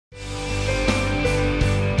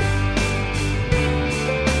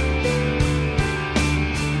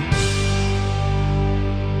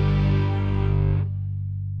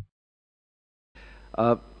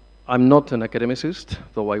I'm not an academicist,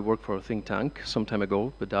 though I worked for a think tank some time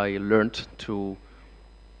ago, but I learned to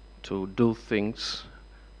do things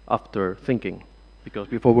after thinking, because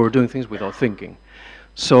before we were doing things without thinking.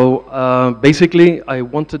 So basically, I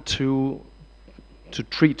wanted to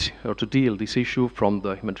treat or to deal this issue from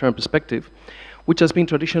the humanitarian perspective, which has been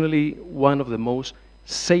traditionally one of the most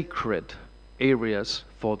sacred areas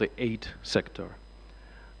for the aid sector.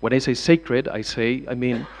 When I say sacred, I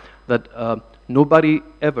mean that nobody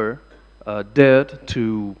ever dared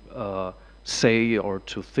to say or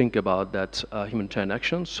to think about that humanitarian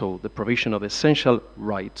action, so the provision of essential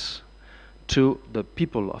rights to the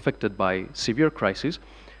people affected by severe crisis,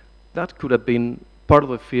 that could have been part of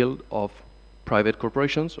the field of private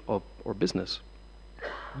corporations or business.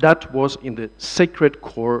 That was in the sacred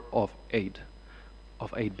core of aid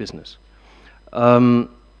business.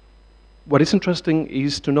 What is interesting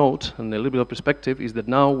is to note, and a little bit of perspective, is that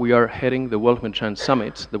now we are heading the World Humanitarian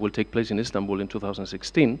Summit that will take place in Istanbul in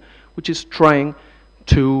 2016, which is trying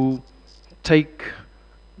to take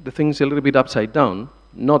the things a little bit upside down,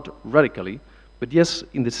 not radically, but yes,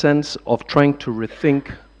 in the sense of trying to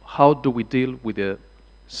rethink how do we deal with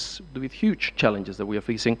with huge challenges that we are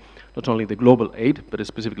facing, not only in the global aid, but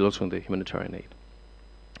specifically also in the humanitarian aid.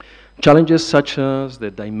 Challenges such as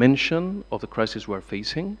the dimension of the crisis we are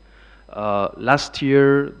facing. Last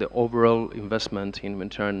year, the overall investment in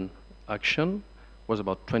humanitarian action was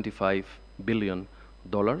about $25 billion,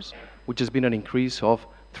 which has been an increase of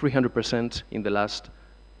 300% in the last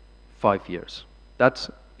 5 years. That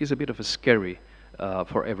is a bit of a scary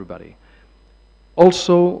for everybody.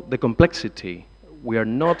 Also, the complexity. We are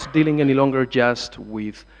not dealing any longer just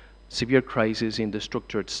with severe crises in the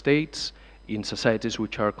structured states, in societies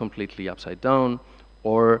which are completely upside down,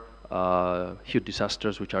 or huge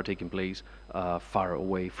disasters which are taking place far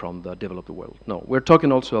away from the developed world. No, we're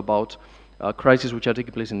talking also about crises which are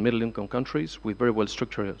taking place in middle-income countries with very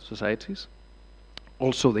well-structured societies.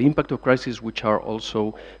 Also, the impact of crises which are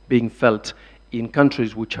also being felt in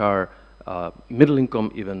countries which are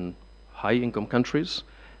middle-income, even high-income countries.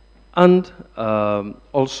 And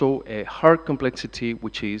also a hard complexity,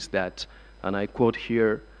 which is that, and I quote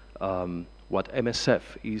here what MSF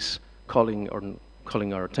is calling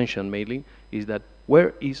our attention mainly, is that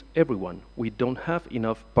where is everyone? We don't have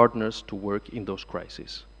enough partners to work in those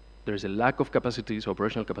crises. There is a lack of capacities,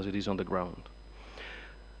 operational capacities on the ground.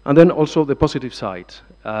 And then also the positive side,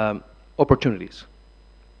 opportunities.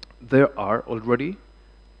 There are already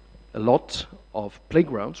a lot of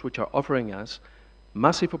playgrounds which are offering us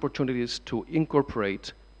massive opportunities to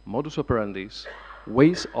incorporate modus operandis,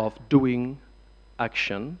 ways of doing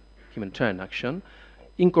action, humanitarian action,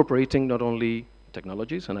 incorporating not only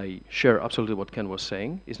technologies, and I share absolutely what Ken was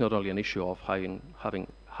saying. It's not only an issue of having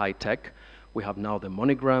high tech. We have now the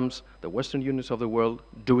MoneyGrams, the Western unions of the world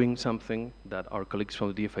doing something that our colleagues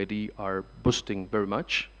from the DFID are boosting very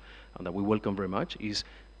much, and that we welcome very much, is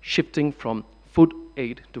shifting from food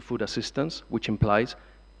aid to food assistance, which implies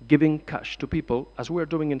giving cash to people, as we are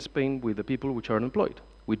doing in Spain with the people which are unemployed.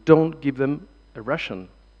 We don't give them a ration.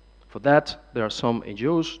 For that, there are some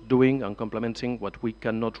NGOs doing and complementing what we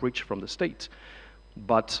cannot reach from the state.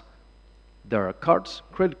 But there are cards,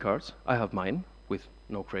 credit cards. I have mine with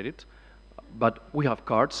no credit. But we have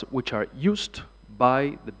cards which are used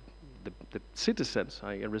by the citizens.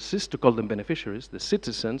 I resist to call them beneficiaries. The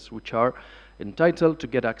citizens which are entitled to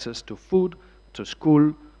get access to food, to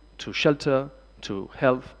school, to shelter, to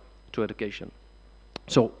health, to education.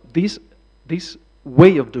 So this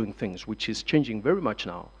way of doing things, which is changing very much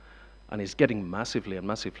now, and is getting massively and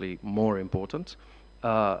massively more important,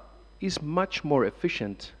 is much more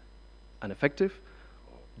efficient and effective,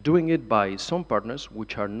 doing it by some partners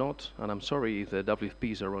which are not, and I'm sorry if the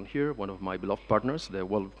WFP is around here, one of my beloved partners, the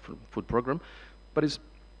World Food Program, but it's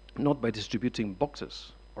not by distributing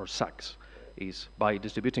boxes or sacks. Is by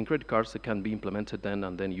distributing credit cards that can be implemented then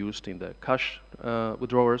and then used in the cash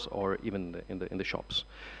withdrawals or even in the shops.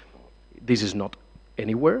 This is not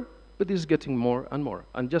anywhere, but this is getting more and more.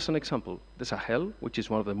 And just an example, the Sahel, which is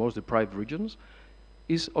one of the most deprived regions,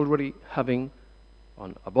 is already having,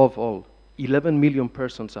 above all, 11 million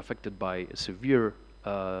persons affected by a severe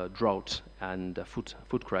drought and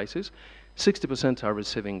food crisis. 60% are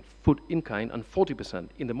receiving food in kind, and 40%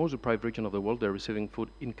 in the most deprived region of the world, they're receiving food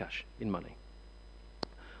in cash, in money.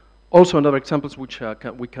 Also, another examples which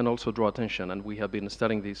we can also draw attention, and we have been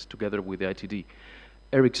studying this together with the ITD.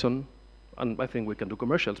 Ericsson, and I think we can do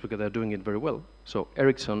commercials because they're doing it very well. So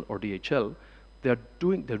Ericsson or DHL,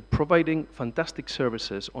 they're providing fantastic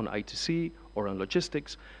services on ITC or on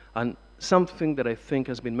logistics, and something that I think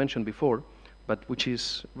has been mentioned before, but which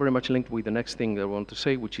is very much linked with the next thing that I want to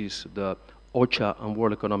say, which is the OCHA and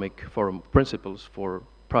World Economic Forum principles for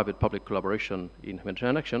private-public collaboration in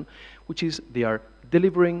humanitarian action, which is they are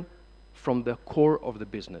delivering from the core of the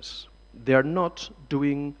business. They are not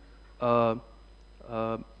doing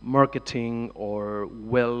marketing or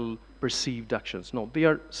well-perceived actions. No, they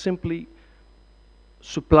are simply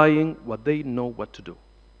supplying what they know what to do.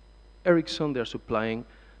 Ericsson, they're supplying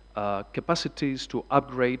capacities to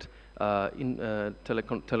upgrade in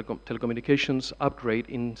telecommunications, upgrade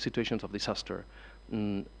in situations of disaster.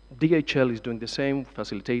 DHL is doing the same,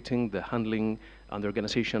 facilitating the handling and the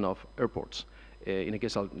organization of airports. In a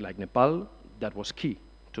case like Nepal, that was key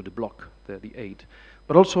to deblock the aid.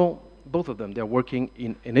 But also, both of them, they're working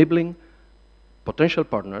in enabling potential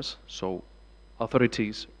partners, so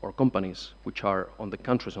authorities or companies which are on the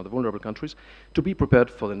countries, on the vulnerable countries, to be prepared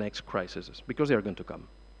for the next crises, because they are going to come.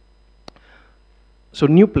 So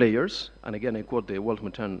new players, and again I quote the World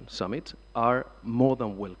Humanitarian Summit, are more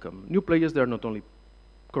than welcome. New players, they are not only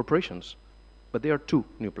corporations, but they are two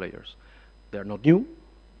new players. They are not new,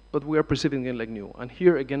 but we are perceiving them like new. And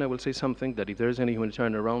here again I will say something that if there is any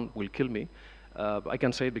humanitarian around will kill me. I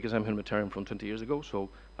can say it because I'm a humanitarian from 20 years ago, so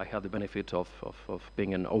I have the benefit of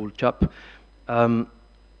being an old chap. The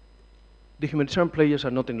humanitarian players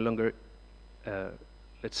are not any longer,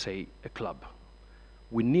 let's say, a club.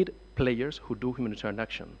 We need players who do humanitarian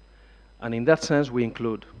action. And in that sense, we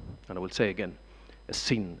include, and I will say again,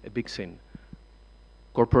 a big sin.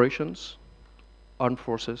 Corporations, armed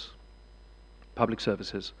forces, public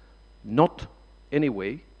services, not any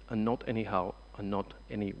way and not anyhow and not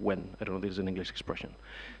any when. I don't know if this is an English expression.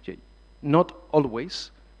 Not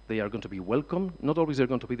always they are going to be welcome, not always they're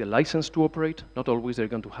going to be the license to operate, not always they're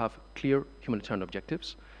going to have clear humanitarian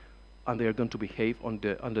objectives, and they are going to behave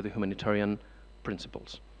under the humanitarian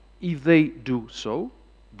principles. If they do so,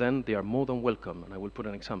 then they are more than welcome, and I will put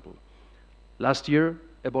an example. Last year,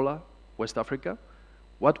 Ebola, West Africa,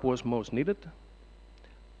 what was most needed?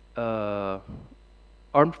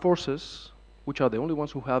 Armed forces, which are the only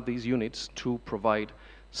ones who have these units to provide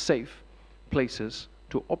safe places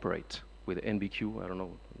to operate with NBQ, I don't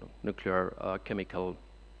know, nuclear, chemical,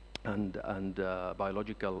 and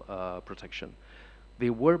biological protection.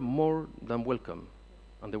 They were more than welcome,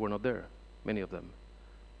 and they were not there, many of them.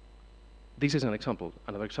 This is an example.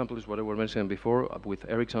 Another example is what I was mentioning before with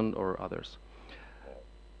Ericsson or others.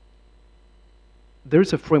 There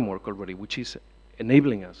is a framework already which is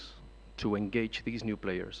enabling us to engage these new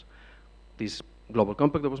players. This global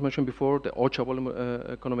compact that was mentioned before, the OCHA World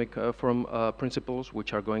Economic Forum principles,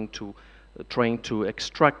 which are going to trying to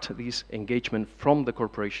extract this engagement from the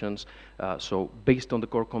corporations, so based on the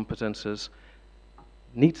core competences,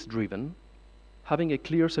 needs-driven, having a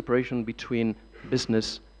clear separation between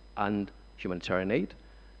business and humanitarian aid,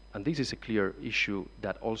 and this is a clear issue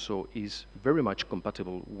that also is very much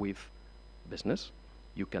compatible with business.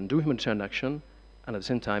 You can do humanitarian action, and at the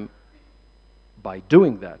same time, by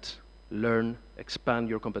doing that, learn, expand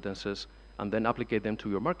your competences, and then applicate them to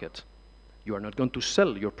your market. You are not going to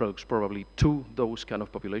sell your products probably to those kind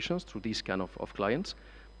of populations, to these kind of clients,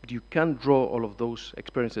 but you can draw all of those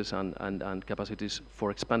experiences and capacities for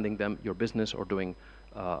expanding them, your business, or doing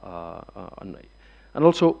and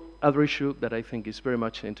also other issue that I think is very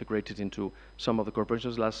much integrated into some of the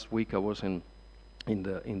corporations. Last week I was in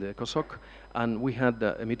the COSOC, and we had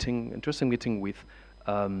a meeting, interesting meeting with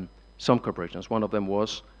some corporations. One of them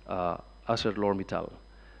was ArcelorMittal.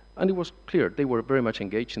 And it was clear they were very much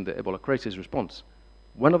engaged in the Ebola crisis response.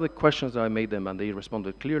 One of the questions that I made them, and they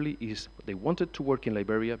responded clearly, is they wanted to work in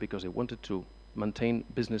Liberia because they wanted to maintain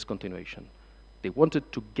business continuation. They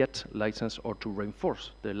wanted to get license or to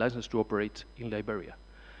reinforce their license to operate in Liberia.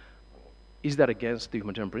 Is that against the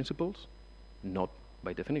humanitarian principles? Not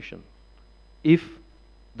by definition. If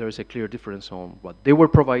there is a clear difference on what they were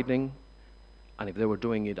providing, and if they were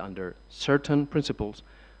doing it under certain principles,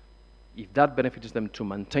 if that benefits them to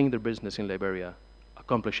maintain their business in Liberia,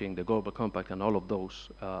 accomplishing the Global Compact and all of those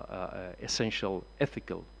essential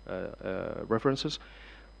ethical references,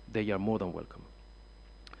 they are more than welcome.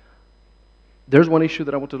 There's one issue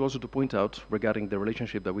that I wanted also to point out regarding the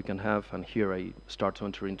relationship that we can have, and here I start to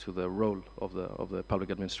enter into the role of the public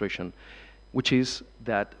administration, which is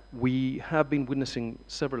that we have been witnessing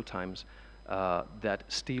several times that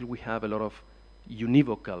still we have a lot of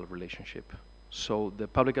univocal relationship. So the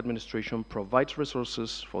public administration provides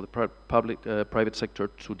resources for the private sector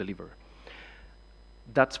to deliver.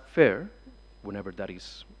 That's fair whenever that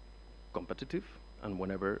is competitive and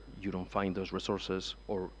whenever you don't find those resources,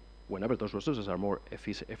 or whenever those resources are more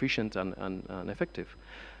efficient and effective.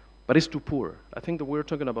 But it's too poor. I think that we're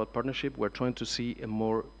talking about partnership. We're trying to see a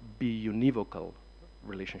more univocal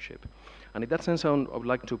relationship. And in that sense, I would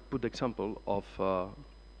like to put the example of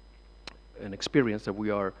an experience that we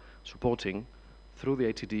are supporting through the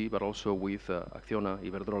AECID, but also with Acciona,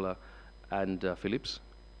 Iberdrola, and Philips,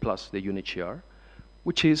 plus the UNHCR,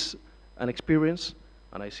 which is an experience,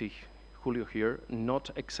 and I see Julio here, not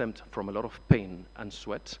exempt from a lot of pain and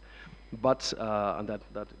sweat, but, and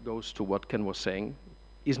that goes to what Ken was saying,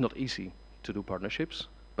 it's not easy to do partnerships,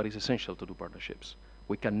 but it's essential to do partnerships.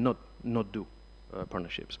 We cannot not do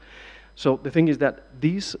partnerships. So the thing is that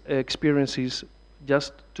these experiences,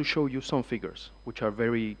 just to show you some figures, which are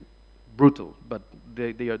very brutal, but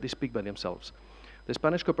they speak by themselves. The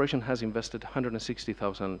Spanish corporation has invested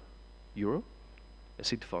 160,000 euro, a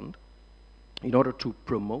seed fund, in order to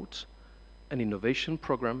promote an innovation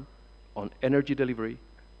program on energy delivery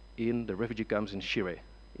in the refugee camps in Shire,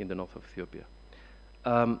 in the north of Ethiopia.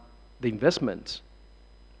 The investment,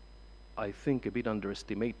 I think, a bit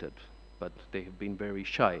underestimated, but they have been very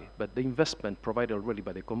shy. But the investment provided already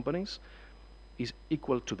by the companies is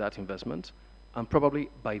equal to that investment, and probably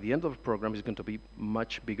by the end of the program is going to be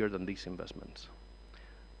much bigger than these investments.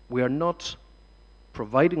 We are not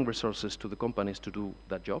providing resources to the companies to do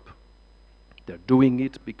that job. They're doing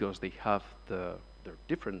it because they have their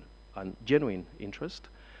different and genuine interest,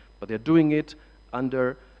 but they're doing it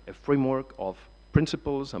under a framework of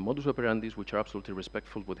principles and modus operandi which are absolutely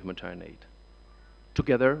respectful with humanitarian aid,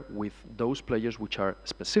 together with those players which are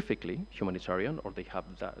specifically humanitarian, or they have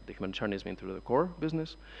the humanitarianism into the core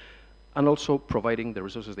business, and also providing the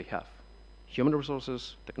resources they have, human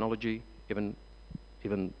resources, technology,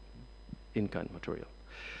 even in-kind material.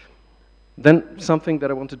 Then something that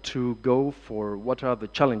I wanted to go for, what are the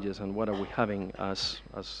challenges and what are we having as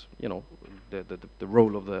you know, the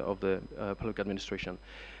role of the public administration.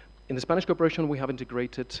 In the Spanish corporation, we have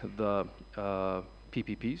integrated the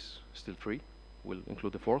PPPs, still free, we'll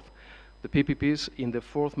include the fourth. The PPPs in the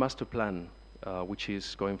fourth master plan, which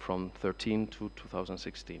is going from 13 to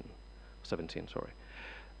 2016, 17,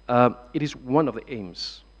 sorry. It is one of the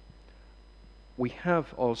aims. We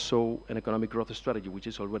have also an economic growth strategy, which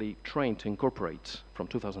is already trying to incorporate, from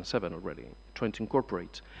 2007 already, trying to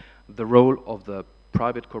incorporate the role of the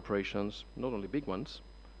private corporations, not only big ones,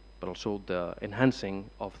 but also the enhancing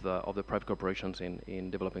of the private corporations in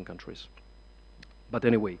developing countries. But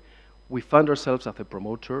anyway, we find ourselves as a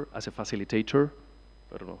promoter, as a facilitator,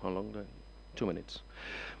 I don't know how long, 2 minutes,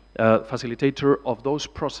 facilitator of those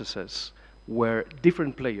processes where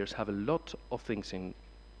different players have a lot of things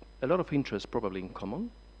a lot of interest probably in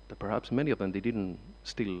common, that perhaps many of them they didn't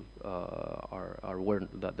still are aware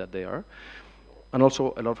that they are, and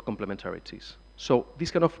also a lot of complementarities. So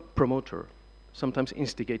this kind of promoter, sometimes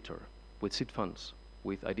instigator, with seed funds,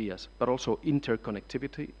 with ideas, but also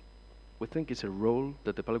interconnectivity, we think is a role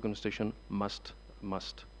that the public administration must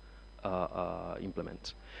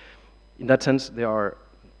implement. In that sense, there are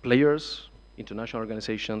players, international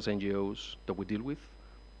organizations, NGOs that we deal with.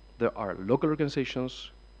 There are local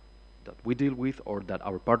organizations that we deal with or that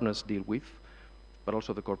our partners deal with, but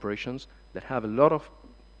also the corporations that have a lot of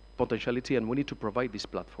potentiality, and we need to provide this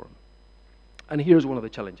platform. And here's one of the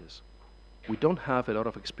challenges. We don't have a lot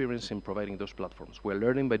of experience in providing those platforms. We're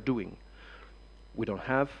learning by doing. We don't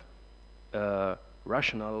have a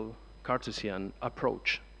rational, Cartesian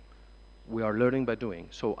approach. We are learning by doing.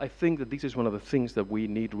 So I think that this is one of the things that we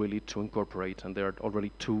need really to incorporate, and there are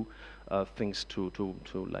already two things to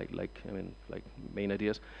like main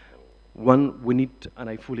ideas. One, we need, and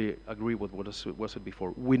I fully agree with what was said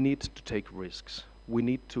before, we need to take risks. We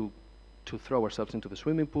need to throw ourselves into the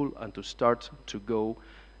swimming pool and to start to go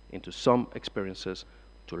into some experiences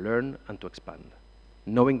to learn and to expand.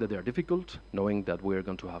 Knowing that they are difficult, knowing that we're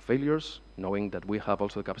going to have failures, knowing that we have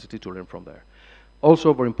also the capacity to learn from there.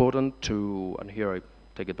 Also very important to, and here I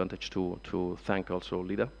take advantage to thank also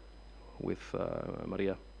Lida with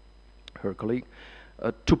Maria, her colleague,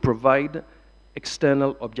 to provide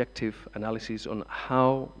external objective analysis on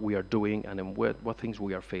how we are doing and in what things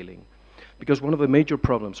we are failing. Because one of the major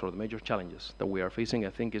problems or the major challenges that we are facing, I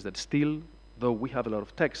think, is that still, though we have a lot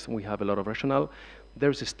of text, we have a lot of rationale, there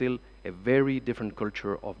is still a very different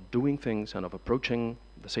culture of doing things and of approaching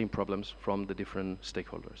the same problems from the different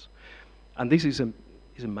stakeholders. And this is a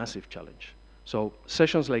massive challenge. So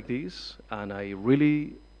sessions like these, and I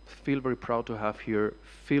really feel very proud to have here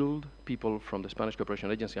field people from the Spanish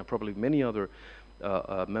Cooperation Agency and probably many other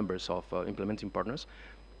members of implementing partners,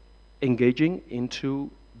 engaging into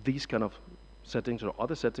these kind of settings or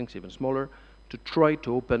other settings, even smaller, to try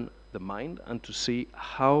to open the mind and to see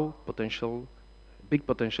how big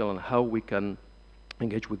potential, and how we can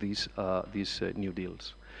engage with these new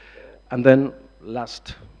deals. And then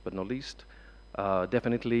last but not least,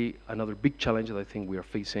 Definitely another big challenge that I think we are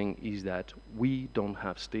facing is that we don't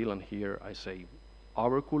have still, and here I say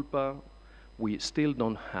our culpa, we still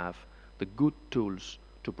don't have the good tools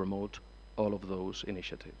to promote all of those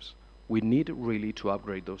initiatives. We need really to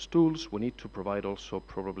upgrade those tools. We need to provide also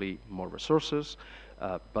probably more resources,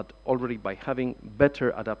 but already by having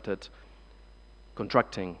better adapted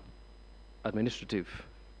contracting, administrative,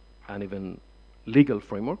 and even legal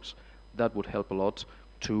frameworks, that would help a lot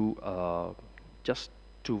to just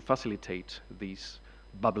to facilitate this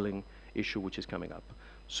bubbling issue which is coming up.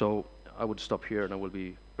 So I would stop here, and I will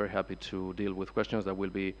be very happy to deal with questions that will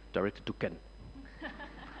be directed to Ken.